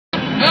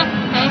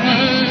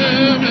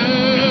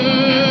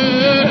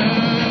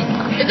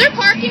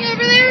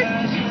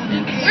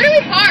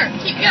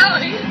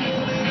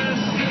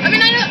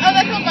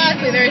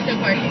There is no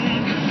parking.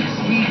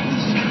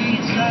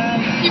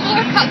 People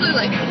are probably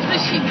like, what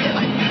is she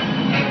doing?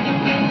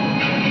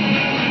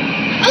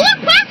 Oh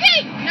look,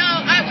 parking!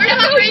 No, we're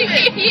not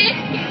leaving.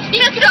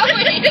 Keep going.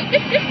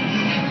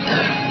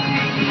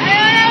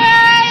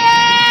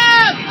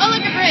 Oh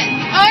look at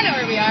Brits. Oh, I know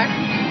where we are.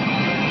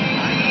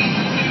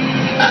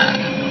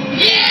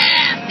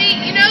 Yeah! See,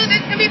 you know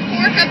there's gonna be a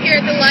fork up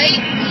here at the light?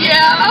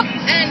 Yeah.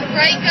 And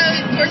right goes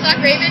towards Loch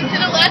Raven, to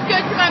the left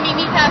goes to my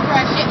Mimi's house where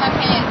I shit my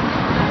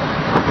pants.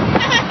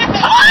 24!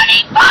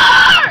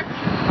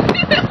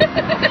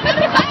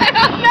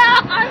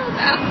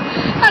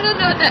 I don't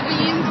know what that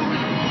means.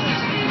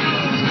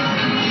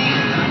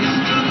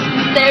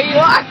 There you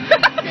are.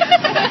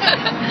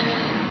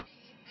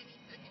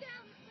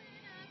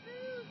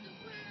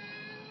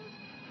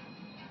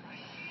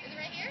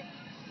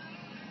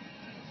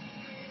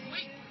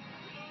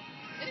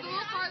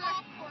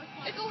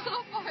 It's a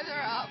little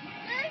farther up.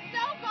 There is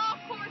no golf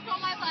course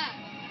on my left.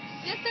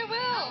 Yes, there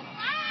will.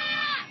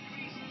 Ah!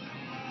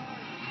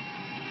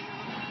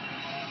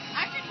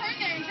 I should turn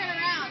there and turn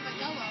around, but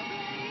YOLO.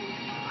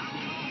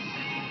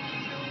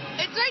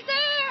 It's right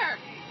there.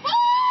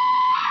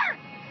 Four!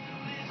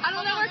 I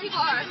don't know where people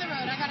are. On the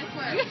road. I gotta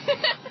swerve.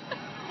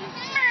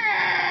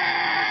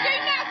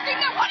 Scream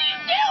now! What are you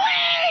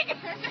doing?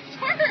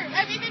 Swerve.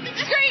 I mean,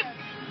 scream.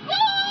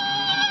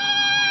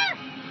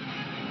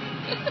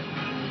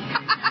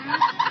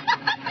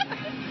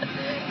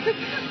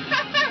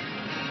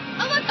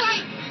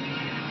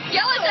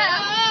 Yell at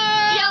them!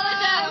 Yell at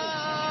them!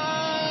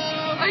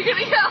 Are you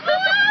gonna yell?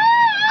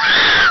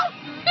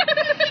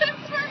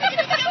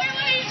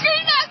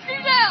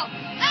 Scream now!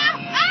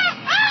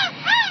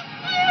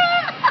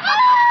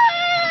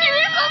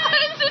 You're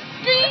supposed to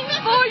scream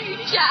for you,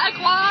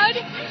 jackwad!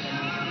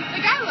 The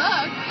guy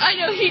looked. I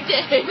know he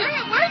did.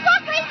 Where's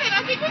Loch Raven?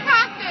 I think we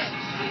passed it.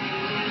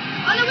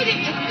 Oh no, we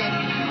didn't miss it.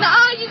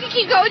 Nah, you can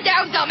keep going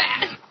down,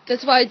 dumbass!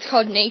 That's why it's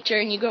called nature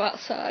and you go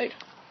outside.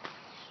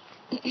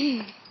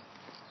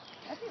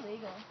 That's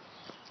illegal.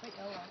 Wait,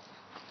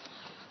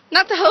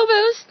 not the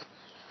hobos.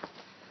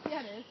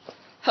 Yeah, it is.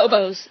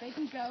 Hobos. They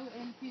can go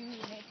into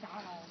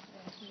McDonald's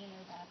and see in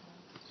their bathroom.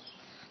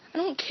 I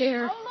don't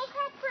care. Oh, look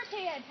how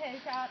pretty it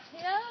is out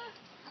here.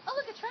 Oh,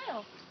 look, a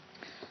trail.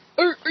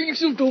 Are you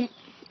so dumb?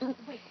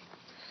 Wait.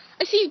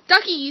 I see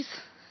duckies,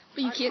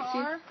 but you can't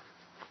see.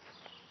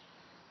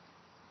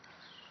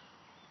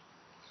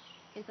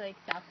 It's like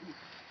southeast.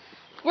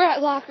 We're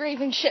at Loch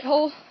Raven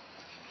shithole.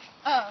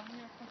 Oh.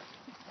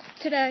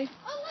 Today.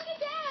 Oh, look at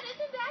that!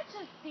 Isn't that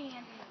just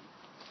dandy?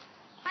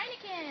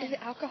 Heineken. Is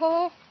it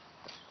alcohol?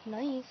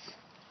 Nice.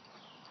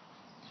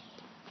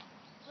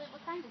 Wait,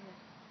 what kind is it?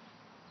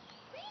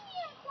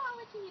 Premium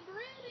quality,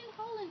 brewed in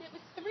Holland. It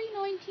was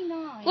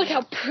 $3.99. Look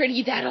how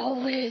pretty that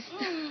all is.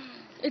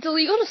 It's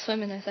illegal to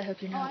swim in this. I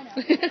hope you know. Oh, I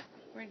know.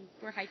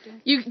 we're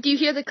hiking. Do you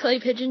hear the clay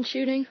pigeon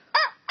shooting?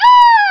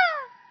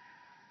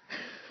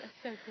 That's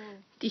so cool.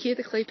 Do you hear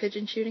the clay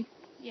pigeon shooting?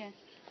 Yeah.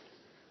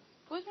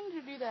 I was going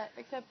to do that,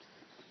 except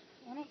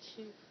I don't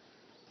shoot.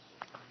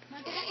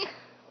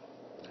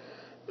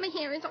 My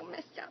hair is all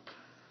messed up.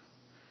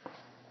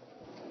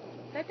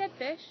 Is that dead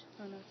fish?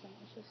 Oh no, it's not.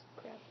 It's just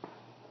crab.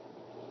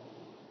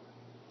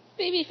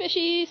 Baby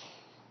fishies.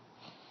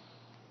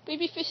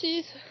 Baby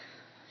fishies.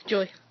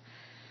 Joy.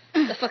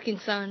 The fucking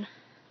sun.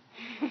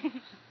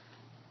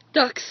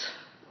 Ducks.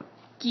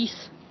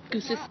 Geese.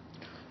 Gooses.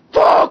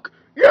 Fuck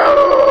you!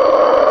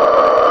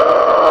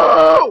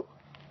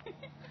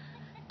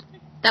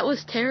 That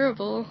was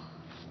terrible.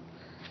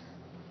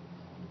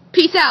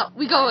 Peace out.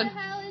 We going. What the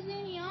hell is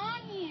any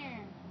on here?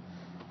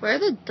 Where are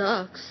the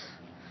ducks?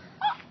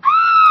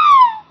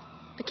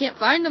 I can't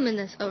find them in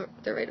this. Oh,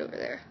 they're right over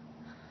there.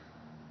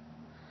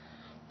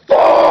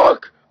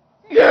 Fuck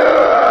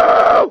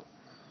you!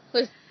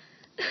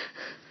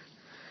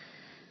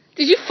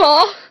 Did you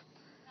fall?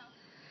 No.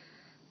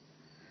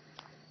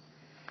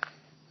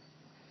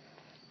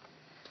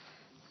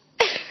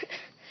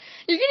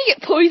 You're gonna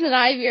get poison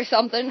ivy or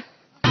something.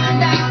 I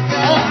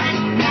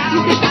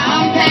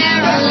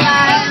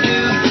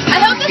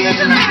hope this is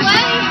the right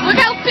way. Look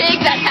how big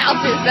that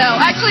house is, though.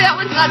 Actually, that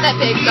one's not that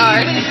big,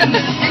 sorry. It's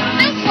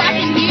this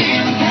fucking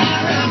huge.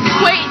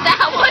 Wait,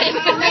 that one?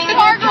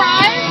 Car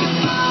garage?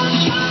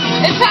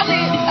 It's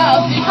probably,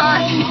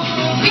 behind.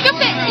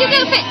 You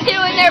can fit two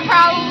in there,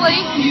 probably.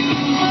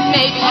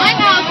 Maybe. My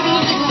house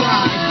needs a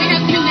garage. We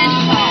have too many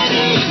cars.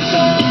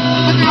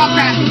 But they're all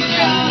crappy.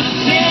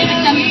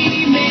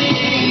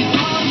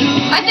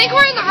 I think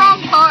we're in the wrong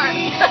part.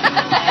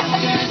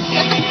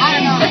 I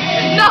don't know.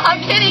 No,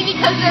 I'm kidding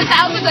because those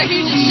houses are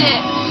huge as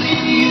shit.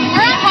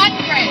 We're in Hot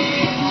Springs.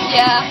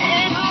 Yeah.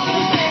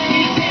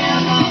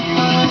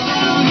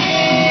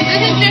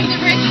 This is just a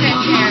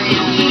Richmond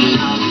area.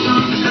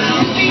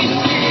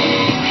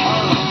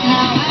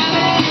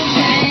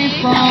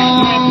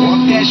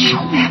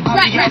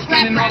 Right.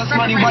 Spending all this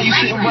money while you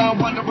sitting around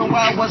wondering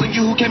why it wasn't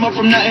you who came up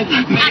from nothing.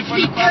 Made from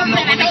the bottom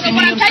up when you see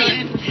me, I'm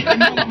certain. And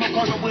moving my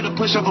car with a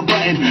push of a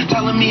button.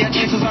 Telling me I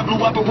changed since I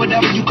blew up or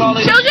whatever you call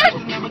it.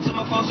 Children! Never to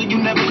my phone so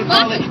you never could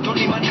call it. Don't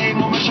need my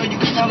name on my shirt, you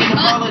can spell it and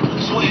call it.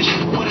 switch.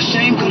 What a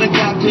shame, could've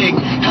got picked.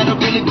 Had a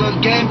really good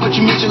game, but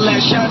you missed your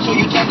last shot. So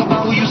you talk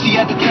about who you see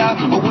at the top,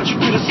 or what you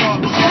could've saw.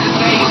 It's all the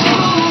same.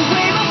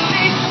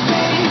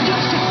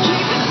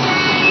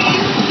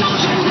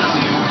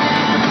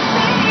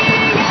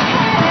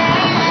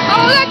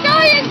 Oh, that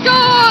guy is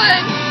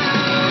gone!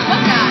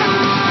 What guy?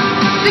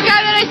 The guy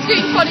that I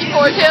screened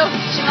 24 to.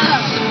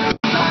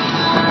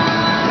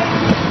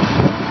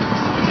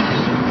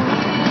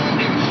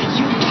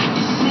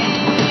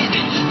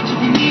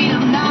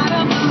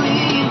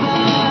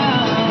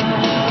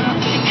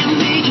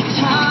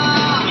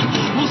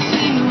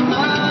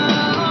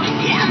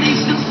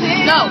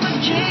 No. No.